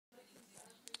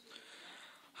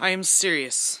I am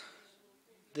serious.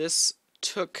 This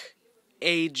took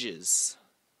ages.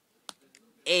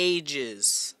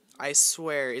 Ages. I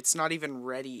swear, it's not even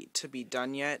ready to be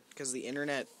done yet, because the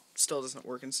internet still doesn't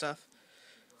work and stuff.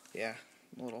 Yeah,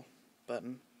 little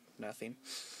button, nothing.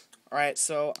 Alright,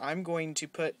 so I'm going to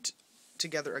put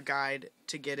together a guide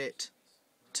to get it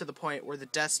to the point where the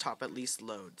desktop at least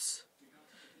loads.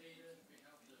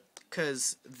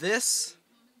 Because this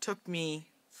took me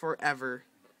forever.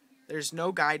 There's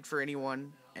no guide for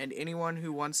anyone, and anyone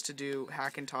who wants to do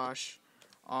Hackintosh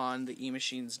on the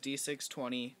emachines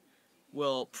D620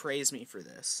 will praise me for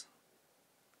this.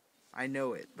 I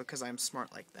know it, because I'm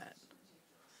smart like that.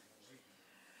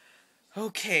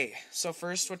 Okay, so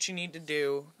first what you need to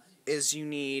do is you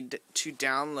need to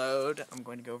download, I'm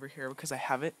going to go over here because I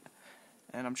have it,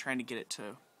 and I'm trying to get it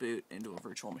to boot into a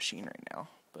virtual machine right now,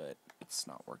 but it's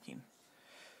not working.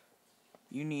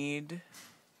 You need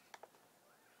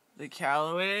the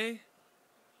Callaway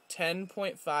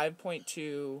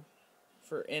 10.5.2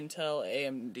 for Intel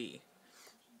AMD.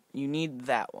 You need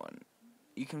that one.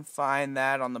 You can find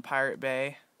that on the Pirate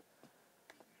Bay.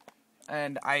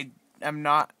 And I am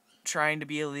not trying to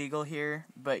be illegal here,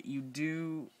 but you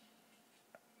do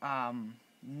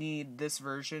need this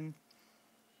version.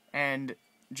 And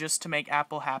just to make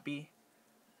Apple happy,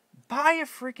 buy a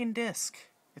freaking disc.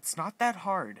 It's not that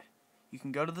hard. You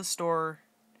can go to the store,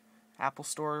 Apple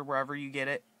Store, wherever you get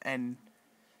it, and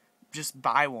just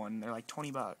buy one. They're like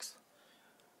 $20.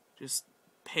 Just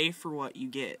pay for what you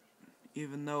get.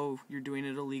 Even though you're doing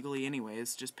it illegally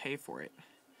anyways, just pay for it.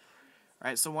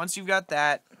 Alright, so once you've got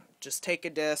that, just take a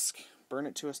disc, burn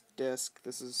it to a disc.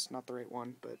 This is not the right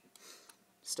one, but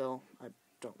still, I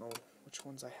don't know which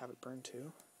ones I have it burned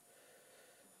to.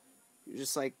 You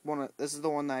just like this is the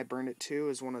one that I burned it to,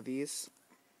 is one of these.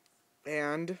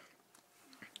 And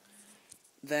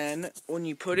then when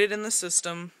you put it in the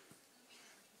system,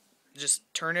 just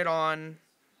turn it on,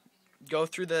 go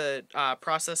through the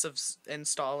process of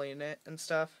installing it and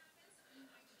stuff.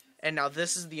 And now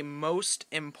this is the most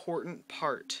important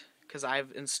part, because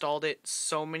I've installed it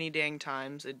so many dang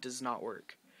times, it does not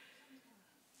work.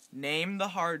 Name the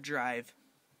hard drive.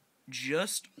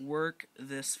 Just work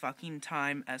this fucking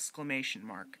time! !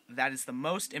 That is the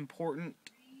most important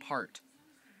part.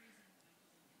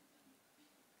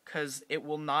 Because it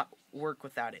will not work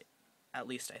without it. At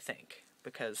least I think.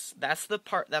 Because that's the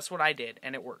part, that's what I did,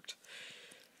 and it worked.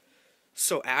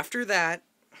 So after that,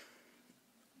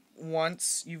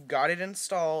 once you've got it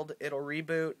installed, it'll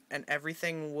reboot, and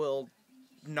everything will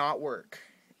not work.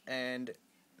 And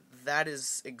that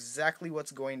is exactly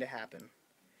what's going to happen.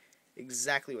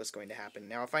 Exactly what's going to happen.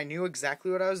 Now, if I knew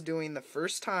exactly what I was doing the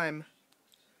first time,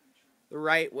 the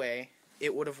right way,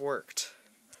 it would have worked.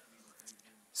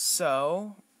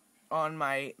 So, on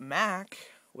my Mac,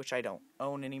 which I don't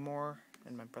own anymore,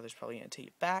 and my brother's probably going to take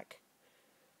it back,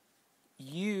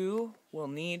 you will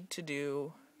need to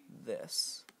do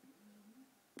this.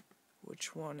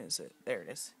 Which one is it? There it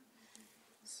is.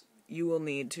 You will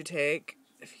need to take,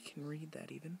 if you can read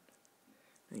that even,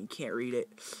 and you can't read it,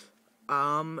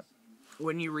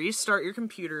 when you restart your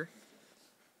computer,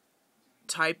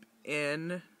 type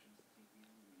in,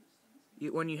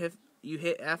 when you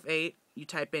hit F8, you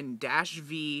type in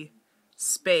 -V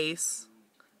space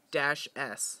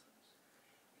 -S.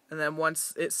 And then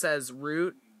once it says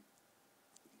root,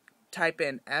 type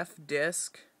in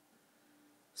fdisk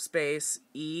space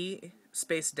E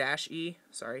space -E,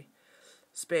 sorry,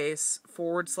 space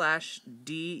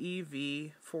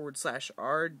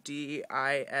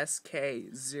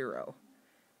 /dev/RDISK0,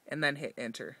 and then hit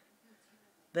enter.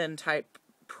 Then type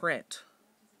print,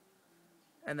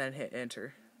 and then hit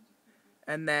enter.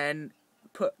 And then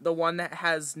put the one that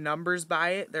has numbers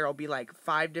by it. There'll be like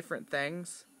 5 different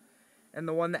things. And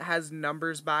the one that has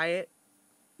numbers by it,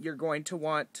 you're going to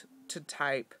want to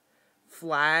type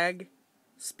flag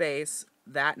space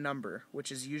that number, which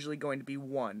is usually going to be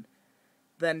 1.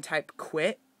 Then type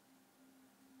quit,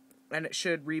 and it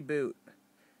should reboot.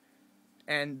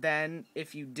 And then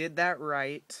if you did that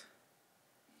right,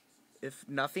 if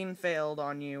nothing failed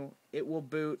on you, it will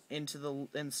boot into the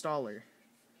installer.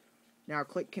 Now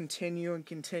click continue and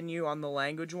continue on the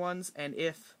language ones, and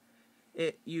if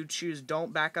you choose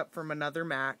don't back up from another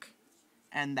Mac,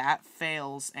 and that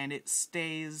fails, and it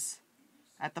stays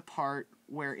at the part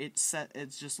where it's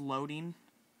just loading,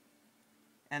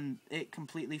 and it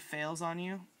completely fails on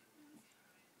you,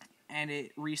 and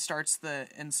it restarts the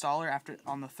installer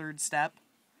on the 3rd step,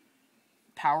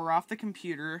 power off the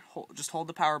computer, just hold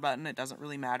the power button, it doesn't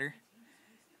really matter,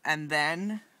 and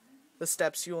then the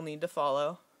steps you will need to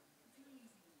follow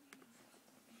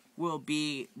will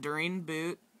be during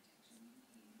boot,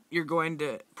 you're going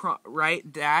to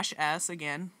write -S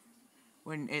again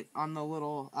when it on the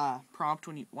little prompt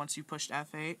once you pushed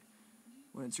F8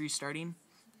 when it's restarting.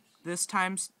 This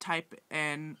time type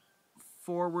in /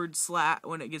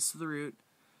 when it gets to the root,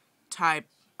 type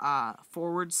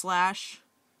 /s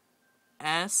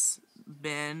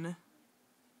bin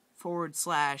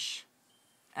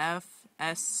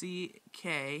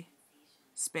 /fsck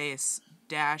space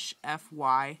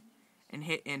 -fy and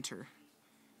hit enter.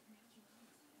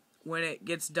 When it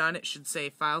gets done, it should say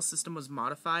file system was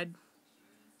modified.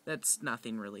 That's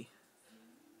nothing really.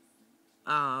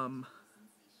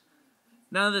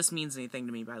 None of this means anything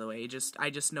to me, by the way. I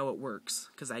just know it works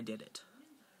because I did it.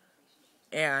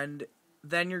 And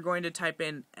then you're going to type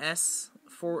in /s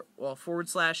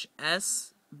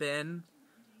bin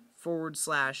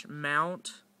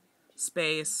 /mount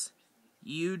space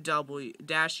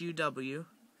 -uw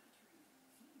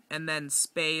and then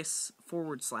space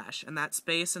 /, and that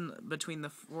space in between the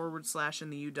 /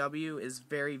 and the uw is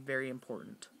very, very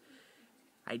important.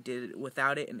 I did it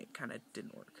without it and it kind of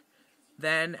didn't work.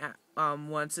 Then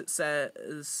once it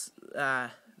says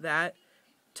that,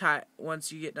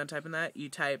 once you get done typing that, you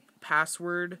type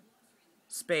password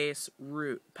space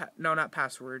root, not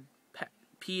password,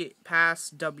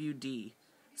 passwd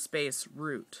space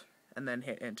root, and then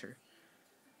hit enter.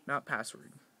 Not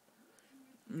password.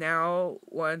 Now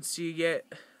once you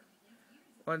get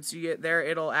there,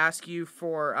 it'll ask you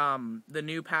for the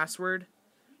new password.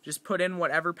 Just put in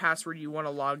whatever password you want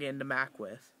to log into Mac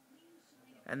with,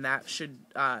 and that should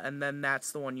and then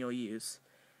that's the one you'll use.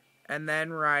 And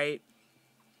then write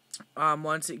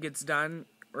once it gets done,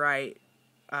 write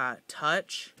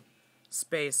touch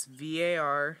space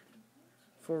var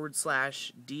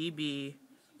 /db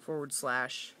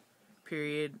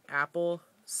 / apple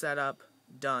setup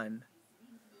done,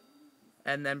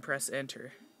 and then press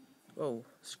enter. Oh,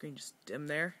 screen just dimmed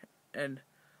there. And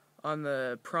on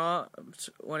the prompt,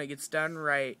 when it gets done,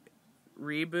 write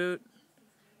reboot,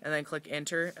 and then click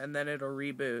enter, and then it'll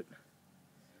reboot.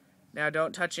 Now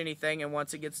don't touch anything, and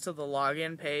once it gets to the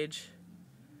login page,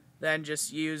 then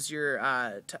just use your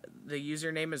the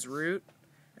username as root,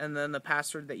 and then the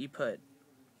password that you put,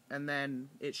 and then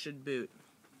it should boot,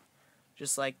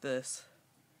 just like this.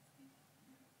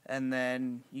 And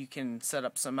then you can set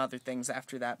up some other things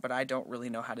after that, but I don't really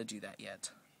know how to do that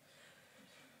yet.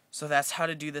 So that's how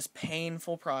to do this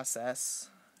painful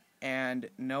process, and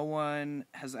no one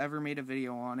has ever made a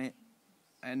video on it,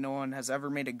 and no one has ever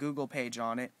made a Google page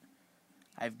on it.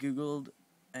 I've Googled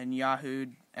and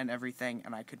Yahoo'd and everything,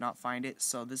 and I could not find it,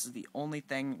 so this is the only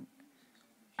thing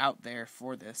out there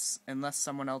for this, unless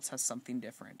someone else has something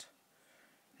different,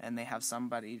 and they have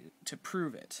somebody to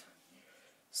prove it.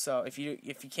 So if you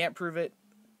can't prove it,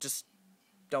 just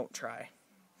don't try.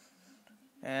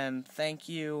 And thank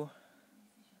you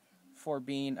for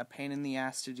being a pain in the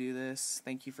ass to do this.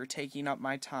 Thank you for taking up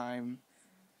my time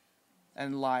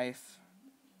and life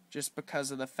just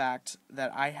because of the fact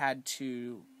that I had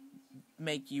to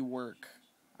make you work.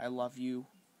 I love you.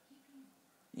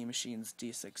 emachines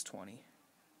D620.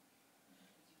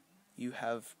 You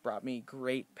have brought me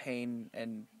great pain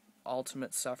and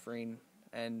ultimate suffering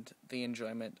and the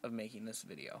enjoyment of making this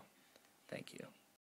video. Thank you.